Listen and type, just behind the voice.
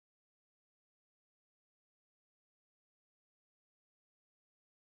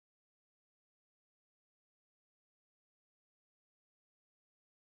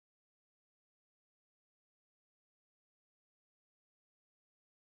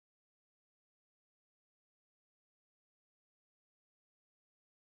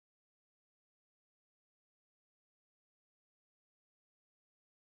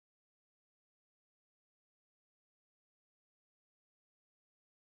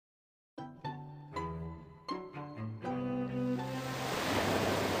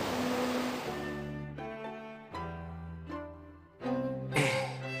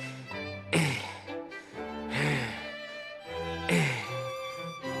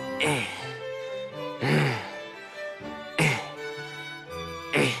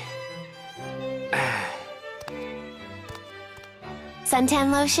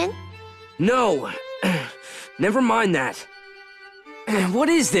Suntan lotion? No! Never mind that. What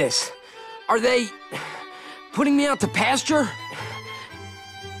is this? Are they putting me out to pasture?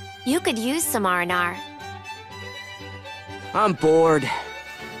 You could use some R&R. I'm bored.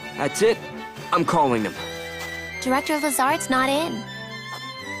 That's it. I'm calling them. Director Lazard's not in.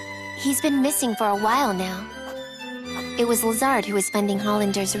 He's been missing for a while now. It was Lazard who was funding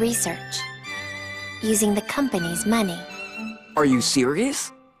Hollander's research, using the company's money. Are you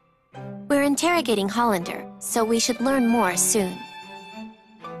serious? We're interrogating Hollander, so we should learn more soon.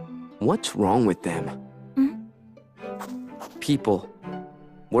 What's wrong with them? People.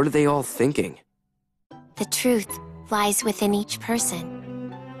 What are they all thinking? The truth lies within each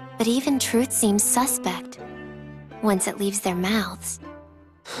person. But even truth seems suspect once it leaves their mouths.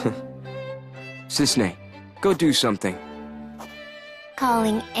 Cisne, go do something.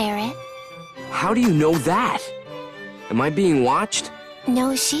 Calling Erin? How do you know that? Am I being watched?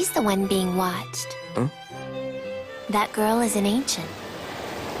 No, she's the one being watched. Huh? That girl is an ancient.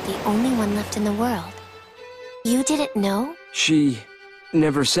 The only one left in the world. You didn't know? She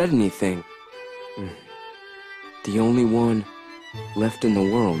never said anything. The only one left in the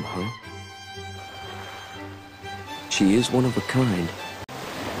world, huh? She is one of a kind.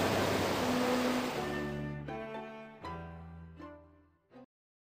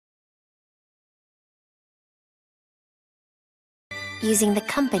 Using the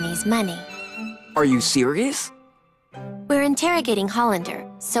company's money. Are you serious? We're interrogating Hollander,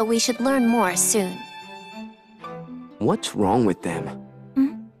 so we should learn more soon. What's wrong with them?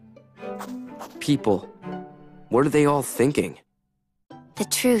 People. What are they all thinking? The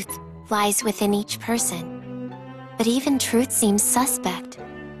truth lies within each person. But even truth seems suspect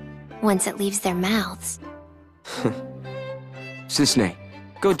once it leaves their mouths. Cisne,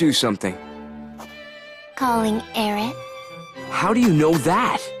 go do something. Calling Erin? How do you know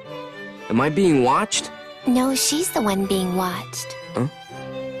that? Am I being watched? No, she's the one being watched. Huh?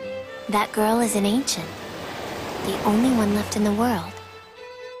 That girl is an ancient. The only one left in the world.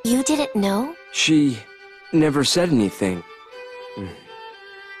 You didn't know? She never said anything.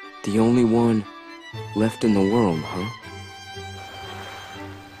 The only one left in the world, huh?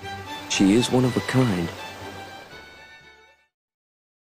 She is one of a kind.